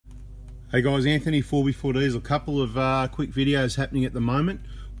Hey guys, Anthony 4B4Diesel. A couple of quick videos happening at the moment.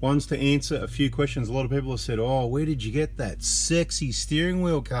 One's to answer a few questions. A lot of people have said, oh, where did you get that sexy steering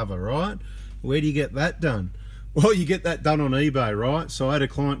wheel cover, right? Where do you get that done? Well, you get that done on eBay, right? So I had a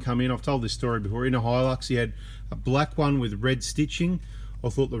client come in, I've told this story before, in a Hilux. He had a black one with red stitching. I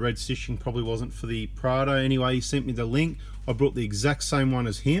thought the red stitching probably wasn't for the Prado. Anyway, he sent me the link. I brought the exact same one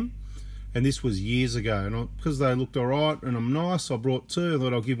as him. And this was years ago, and because they looked all right and I'm nice, I brought two. I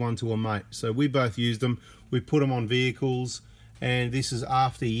thought I'll give one to a mate. So we both used them. We put them on vehicles, and this is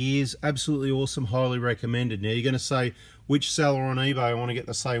after years. Absolutely awesome, highly recommended. Now you're going to say, which seller on eBay I want to get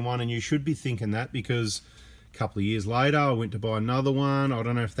the same one? And you should be thinking that, because a couple of years later I went to buy another one. I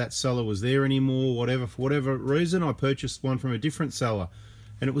don't know if that seller was there anymore, whatever. For whatever reason, I purchased one from a different seller,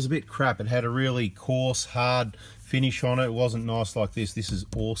 and it was a bit crap. It had a really coarse, hard finish on it. It wasn't nice like this. This is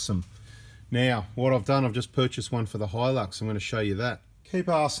awesome. Now, what I've done, I've just purchased one for the Hilux. I'm going to show you that. Keep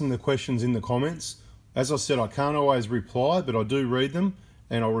asking the questions in the comments. As I said, I can't always reply, but I do read them,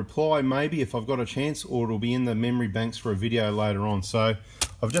 and I'll reply maybe if I've got a chance, or it'll be in the memory banks for a video later on. So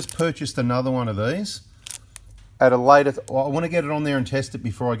I've just purchased another one of these. At a later, I want to get it on there and test it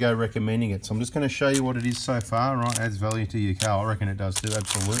before I go recommending it. So I'm just going to show you what it is so far. Right, adds value to your car. I reckon it does too,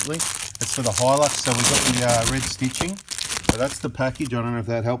 absolutely. It's for the Hilux, so we've got the red stitching. So that's the package. I don't know if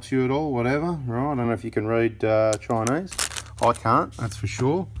that helps you at all, whatever. Right, I don't know if you can read Chinese. I can't, that's for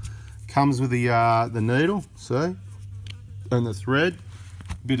sure. Comes with the needle, see? And the thread.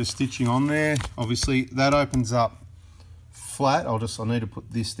 Bit of stitching on there. Obviously, that opens up flat. I need to put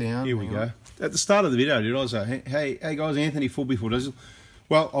this down. Here we go. At the start of the video, I was like, hey guys, Anthony 4B4Diesel.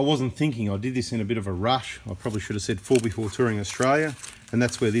 Well, I wasn't thinking. I did this in a bit of a rush. I probably should have said 4B4 Touring Australia, and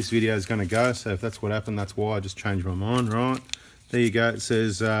that's where this video is going to go. So if that's what happened, that's why I just changed my mind, right? There you go. It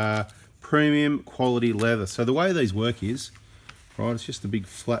says premium quality leather. So the way these work is, right, it's just a big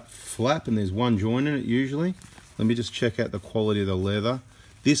flat flap, and there's one joint in it usually. Let me just check out the quality of the leather.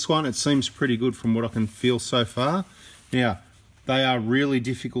 This one, it seems pretty good from what I can feel so far. Now, they are really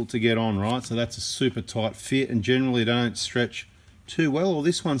difficult to get on, right? So that's a super tight fit, and generally don't stretch too well. Well,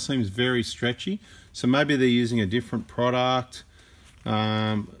 this one seems very stretchy, so maybe they're using a different product.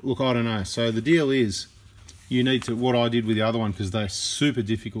 Look, I don't know. So the deal is, you need to, what I did with the other one, because they're super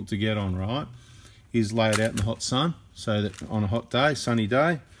difficult to get on, right, is lay it out in the hot sun, so that on a hot day, sunny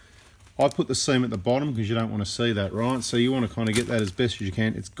day, I put the seam at the bottom because you don't want to see that, right? So you want to kind of get that as best as you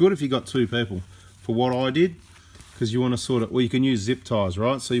can. It's good if you got two people. For what I did, because you want to sort of, well, you can use zip ties,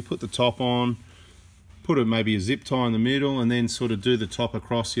 right? So you put the top on, put maybe a zip tie in the middle, and then sort of do the top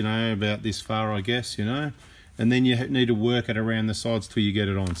across, you know, about this far, I guess, you know, and then you need to work it around the sides till you get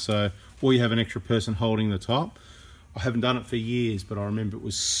it on. So, or you have an extra person holding the top. I haven't done it for years, but I remember it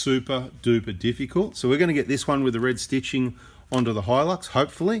was super duper difficult. So we're going to get this one with the red stitching onto the Hilux,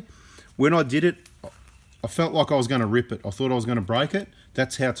 hopefully. When I did it, I felt like I was going to rip it. I thought I was going to break it.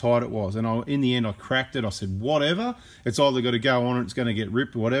 That's how tight it was. And in the end, I cracked it. I said, whatever. It's either got to go on or it's going to get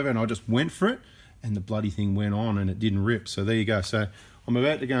ripped or whatever. And I just went for it. And the bloody thing went on and it didn't rip. So there you go. So I'm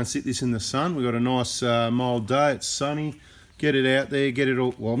about to go and sit this in the sun. We've got a nice mild day. It's sunny. Get it out there. Get it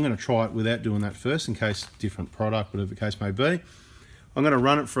all. Well, I'm going to try it without doing that first, in case different product, whatever the case may be. I'm going to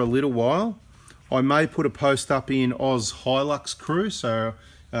run it for a little while. I may put a post up in Oz Hilux Crew. So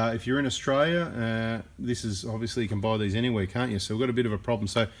if you're in Australia, this is obviously, you can buy these anywhere, can't you? So we've got a bit of a problem.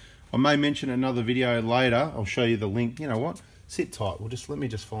 So I may mention another video later. I'll show you the link. You know what? Sit tight. Well, let me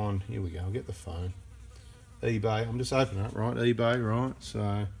just find. Here we go. I'll get the phone. eBay. I'm just opening it, right? eBay, right?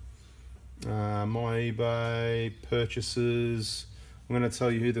 So my eBay purchases. I'm going to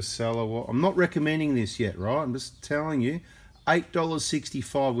tell you who the seller was. I'm not recommending this yet, right? I'm just telling you.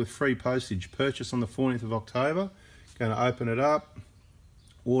 $8.65 with free postage. Purchase on the 14th of October. Going to open it up.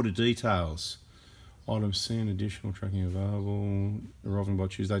 Order details. Items seen. Additional tracking available. Arriving by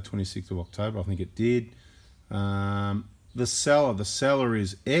Tuesday, 26th of October. I think it did. The seller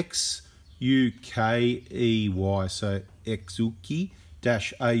is XUKEY, so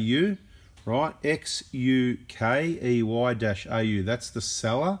Xuki-AU, right? XUKEY-AU, that's the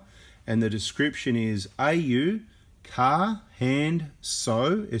seller, and the description is AU car hand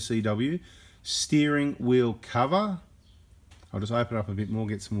sew, SEW, steering wheel cover. I'll just open it up a bit more,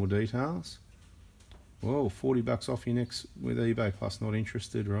 get some more details. Whoa, 40 bucks off your next with eBay plus not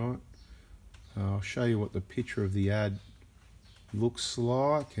interested, right? I'll show you what the picture of the ad looks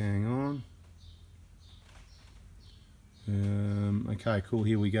like. Hang on. Okay, cool.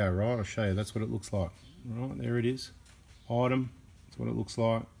 Here we go. Right, I'll show you. That's what it looks like. Right, there it is. Item. That's what it looks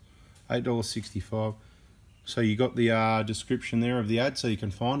like. $8.65. So you got the description there of the ad, so you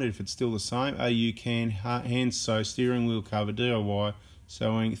can find it if it's still the same. AU can hand sew steering wheel cover DIY So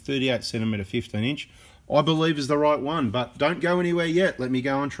 38cm 15-inch, I believe is the right one, but don't go anywhere yet. Let me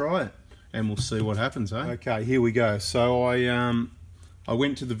go and try it, and we'll see what happens, eh? Okay, here we go. So I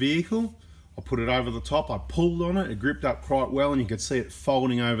went to the vehicle, I put it over the top, I pulled on it, it gripped up quite well, and you can see it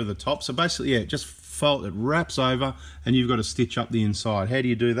folding over the top. So basically, yeah, it just it wraps over, and you've got to stitch up the inside. How do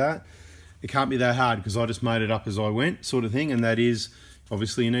you do that? It can't be that hard, because I just made it up as I went, sort of thing, and that is,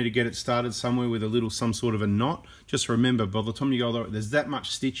 obviously you need to get it started somewhere with some sort of a knot. Just remember, by the time you go there, there's that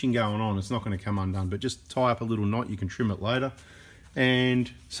much stitching going on, it's not going to come undone, but just tie up a little knot, you can trim it later. And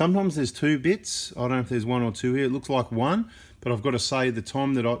sometimes there's two bits, I don't know if there's one or two here, it looks like one, but I've got to say the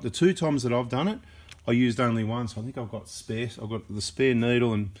two times that I've done it, I used only one, so I think I've got the spare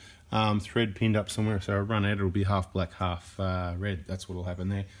needle and thread pinned up somewhere, so I run out, it'll be half black, half red. That's what'll happen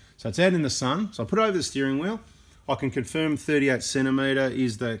there. So it's out in the sun, so I put it over the steering wheel. I can confirm 38cm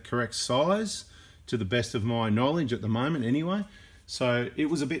is the correct size, to the best of my knowledge at the moment anyway. So it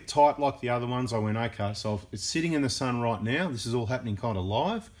was a bit tight like the other ones. I went, okay, so it's sitting in the sun right now. This is all happening kind of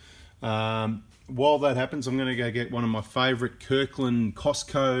live. While that happens, I'm going to go get one of my favourite Kirkland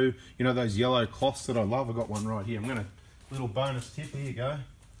Costco, you know, those yellow cloths that I love. I've got one right here. I'm going to, little bonus tip, here you go,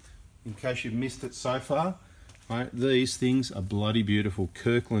 in case you've missed it so far. Right, these things are bloody beautiful.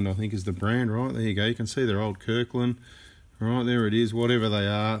 Kirkland, I think, is the brand, right? There you go. You can see they're old Kirkland. Right, there it is, whatever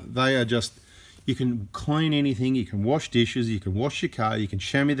they are just, you can clean anything. You can wash dishes, you can wash your car, you can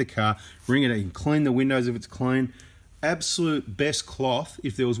chamois the car, ring it, you can clean the windows if it's clean. Absolute best cloth.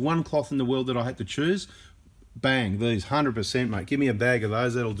 If there was one cloth in the world that I had to choose, bang, these, 100%, mate. Give me a bag of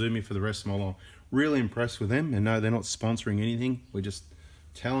those, that'll do me for the rest of my life. Really impressed with them, and no, they're not sponsoring anything. We're just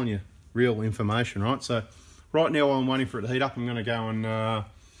telling you real information, right? So right now, while I'm waiting for it to heat up, I'm going to go and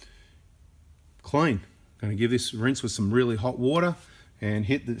clean. I'm going to give this a rinse with some really hot water and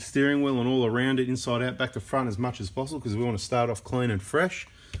hit the steering wheel and all around it, inside out, back to front as much as possible, because we want to start off clean and fresh.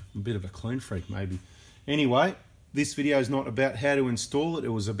 I'm a bit of a clean freak, maybe. Anyway, this video is not about how to install it. It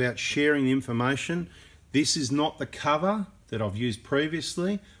was about sharing the information. This is not the cover that I've used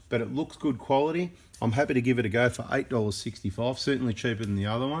previously, but it looks good quality. I'm happy to give it a go for $8.65, certainly cheaper than the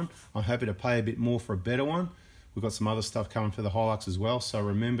other one. I'm happy to pay a bit more for a better one. We've got some other stuff coming for the Hilux as well, so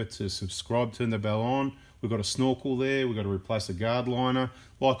remember to subscribe, turn the bell on. We've got a snorkel there, we've got to replace a guard liner.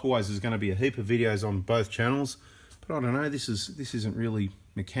 Like always, there's going to be a heap of videos on both channels, but I don't know, this isn't really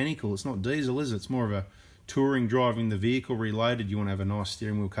mechanical. It's not diesel, is it? It's more of a touring, driving the vehicle related. You want to have a nice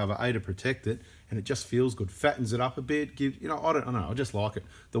steering wheel cover, A, to protect it, and it just feels good, fattens it up a bit, I don't know, I just like it.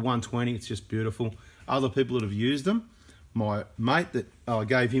 The 120, it's just beautiful. Other people that have used them, my mate that I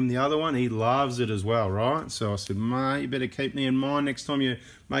gave him the other one, he loves it as well, right? So I said, mate, you better keep me in mind next time you're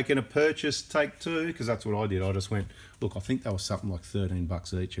making a purchase, take two, because that's what I did. I just went, look, I think they were something like 13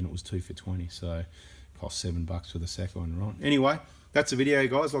 bucks each, and it was 2 for 20, so it cost 7 bucks for the second one, right? Anyway, that's the video,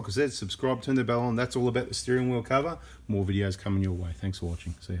 guys. Like I said, subscribe, turn the bell on. That's all about the steering wheel cover. More videos coming your way. Thanks for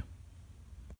watching. See ya.